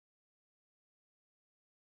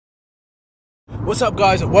What's up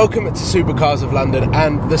guys, welcome to Supercars of London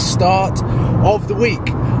and the start of the week.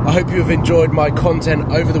 I hope you have enjoyed my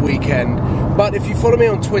content over the weekend, but if you follow me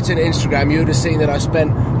on Twitter and Instagram you would have seen that I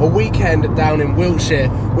spent a weekend down in Wiltshire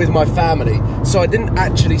with my family, so I didn't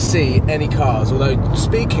actually see any cars, although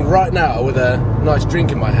speaking right now with a nice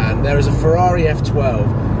drink in my hand, there is a Ferrari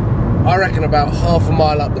F12, I reckon about half a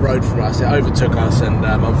mile up the road from us. It overtook us and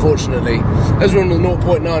unfortunately, as we're on the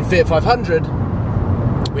 0.9 Fiat 500,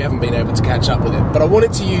 we haven't been able to catch up with it. But I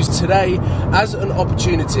wanted to use today as an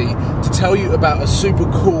opportunity to tell you about a super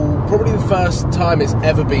cool, probably the first time it's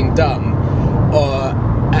ever been done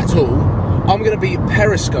at all. I'm going to be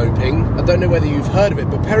periscoping. I don't know whether you've heard of it,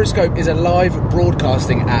 but Periscope is a live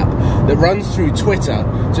broadcasting app that runs through Twitter.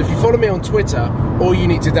 So if you follow me on Twitter, or you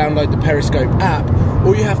need to download the Periscope app,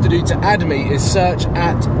 all you have to do to add me is search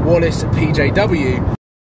at WallacePJW.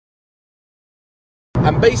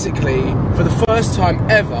 And basically, for the first time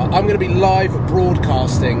ever, I'm going to be live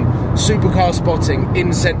broadcasting supercar spotting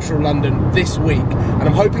in central London this week. And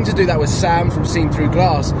I'm hoping to do that with Sam from Seen Through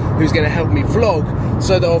Glass, who's going to help me vlog,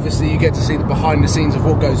 so that obviously you get to see the behind the scenes of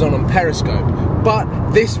what goes on Periscope.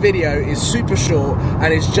 But this video is super short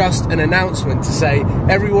and it's just an announcement to say,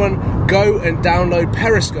 everyone go and download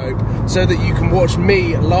Periscope so that you can watch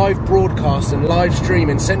me live broadcast and live stream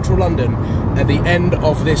in central London at the end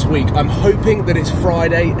of this week. I'm hoping that it's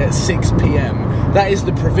Friday at 6 PM. That is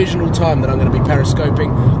the provisional time that I'm going to be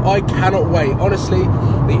periscoping. I cannot wait. Honestly,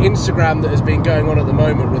 the Instagram that has been going on at the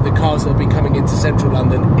moment with the cars that have been coming into central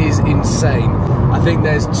London is insane. I think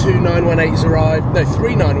there's three 918s arrived,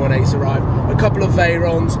 a couple of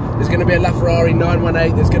Veyrons, there's going to be a LaFerrari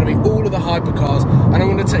 918, there's going to be all of the hypercars, and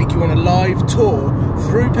I'm going to take you on a live tour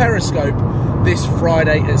through Periscope this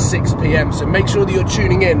Friday at 6 PM. So make sure that you're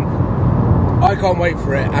tuning in. I can't wait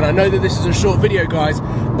for it, and I know that this is a short video guys,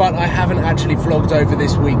 but I haven't actually vlogged over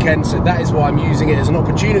this weekend, so that is why I'm using it as an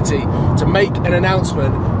opportunity to make an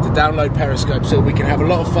announcement to download Periscope so we can have a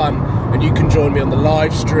lot of fun and you can join me on the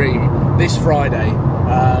live stream this Friday.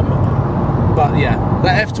 But yeah,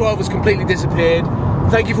 that F12 has completely disappeared.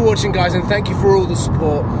 Thank you for watching guys, and thank you for all the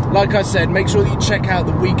support. Like I said, make sure that you check out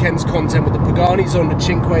the weekend's content with the Paganis on the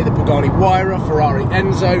Cinque, the Pagani Huayra, Ferrari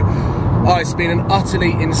Enzo. Oh, it's been an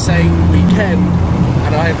utterly insane weekend,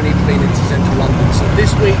 and I haven't even been into central London. So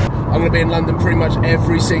this week, I'm going to be in London pretty much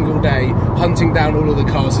every single day, hunting down all of the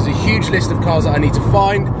cars. There's a huge list of cars that I need to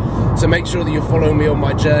find, so make sure that you're following me on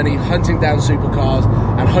my journey, hunting down supercars,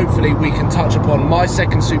 and hopefully we can touch upon my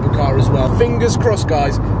second supercar as well. Fingers crossed,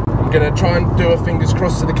 guys. I'm going to try and do a fingers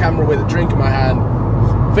crossed to the camera with a drink in my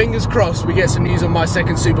hand. Fingers crossed we get some news on my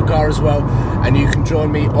second supercar as well, and you can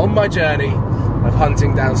join me on my journey of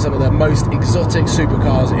hunting down some of the most exotic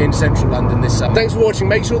supercars in central London this summer. Thanks for watching.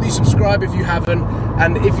 Make sure that you subscribe if you haven't,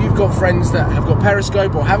 and if you've got friends that have got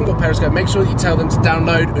Periscope or haven't got Periscope, make sure that you tell them to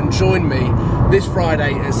download and join me this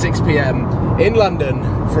Friday at 6 PM in London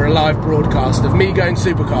for a live broadcast of me going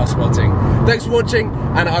supercar spotting. Thanks for watching,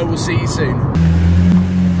 and I will see you soon.